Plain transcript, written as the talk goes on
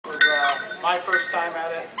my first time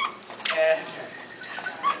at it, and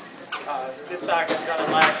Ditsock had done it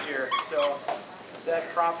last year, so that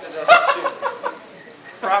prompted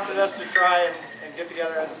us to try and get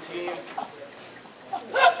together as a team.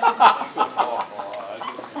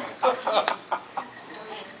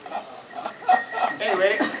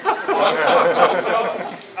 Anyway, so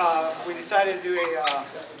we decided to do a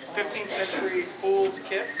 15th century fool's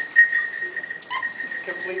kit,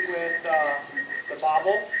 complete with the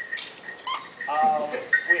bauble.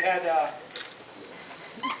 We had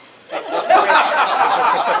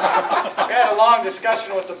a long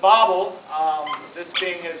discussion with the bauble, this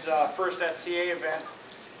being his first STA event.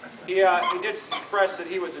 He did express that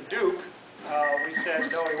he was a duke. We said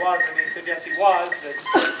no, he wasn't. He said yes, he was.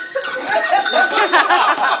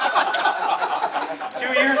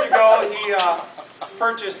 2 years ago, he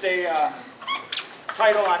purchased a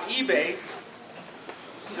title on eBay.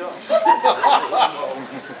 So,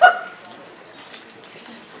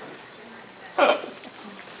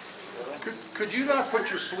 Could you not put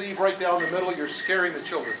your sleeve right down the middle? You're scaring the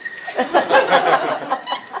children.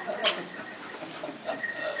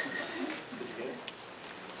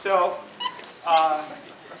 So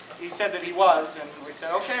he said that he was, and we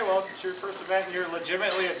said, okay, well, it's your first event and you're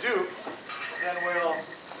legitimately a duke, then we'll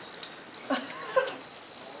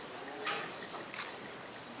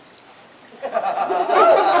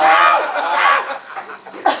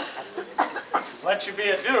let you be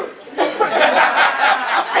a duke.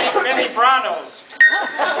 Many Branos.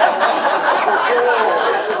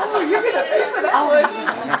 Oh, you're going to pay for that one.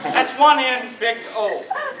 That's one in, big O.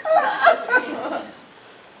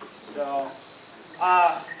 So,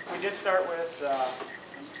 we did start with the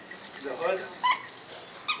hood.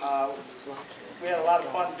 We had a lot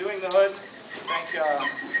of fun doing the hood. Thank a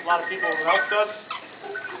lot of people who helped us.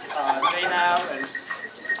 Zainab and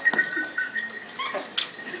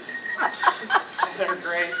Senator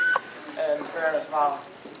Grace and Fairness Mom.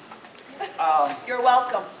 You're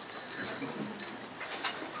welcome.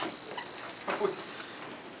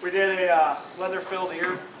 We did a leather-filled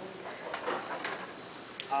ear.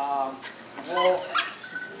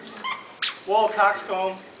 Wool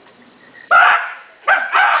coxcomb.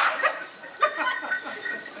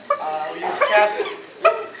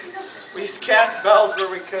 We used cast bells where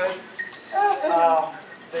we could.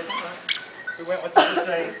 We went with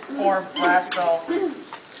a formed brass bell in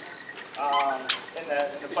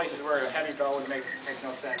the places where a heavy bell would make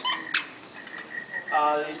no sense.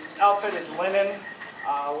 The outfit is linen,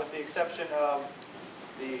 with the exception of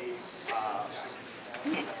the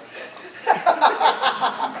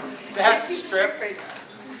bat strip,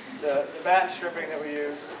 the bat stripping that we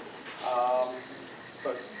use,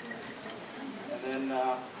 and then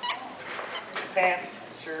pants,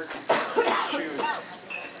 shirt, shoes.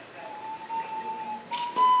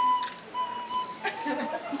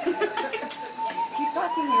 Keep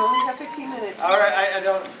talking, you only have 15 minutes. All right, I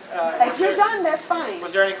don't... if you're done, that's fine.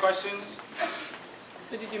 Was there any questions?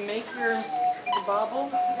 So did you make the bauble?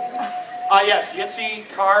 Yes, Yitzi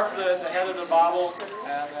carved the head of the bauble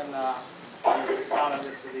and then mounted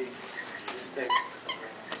it to the stake.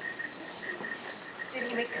 Did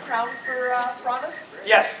he make the crown for us?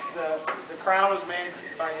 Yes, the crown was made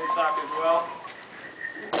by Yitzi as well.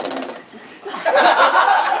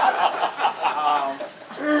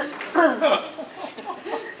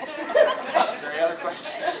 Is there any other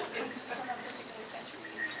questions?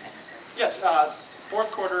 Yes,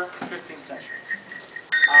 fourth quarter, 15th century.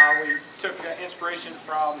 We took inspiration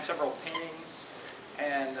from several paintings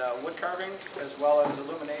and wood carvings, as well as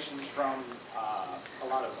illuminations from a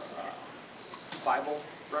lot of Bible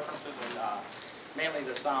references, and mainly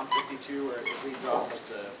the Psalm 52, where it leads off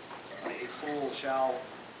with a fool shall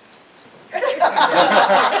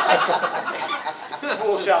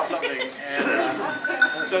fool shall something.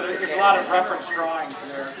 And so there's a lot of reference drawings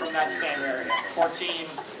there from that same area,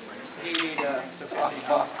 1480 to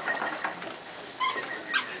 1500.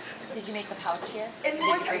 Did you make the pouch here? And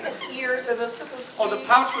what type of ears are those supposed to be? Oh, the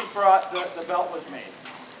pouch was brought, the belt was made.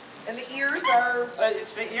 And the ears are?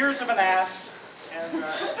 It's the ears of an ass, and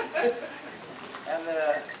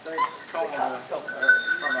the comb from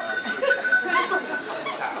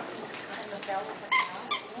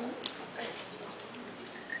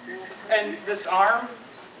and this arm,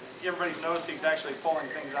 everybody's noticed he's actually pulling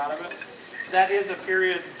things out of it. That is a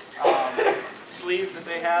period sleeve that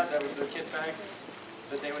they had, that was their kit bag,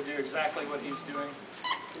 that they would do exactly what he's doing.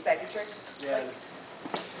 His bag of tricks? Yeah.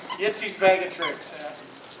 Yitzi's bag of tricks, yeah.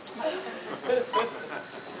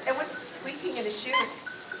 And what's squeaking in his shoes?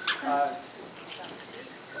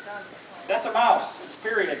 That's a mouse. It's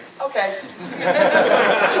period. Okay.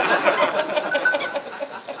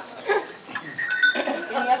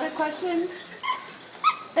 questions?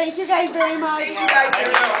 Thank you guys very much. Thank you guys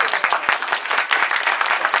very much.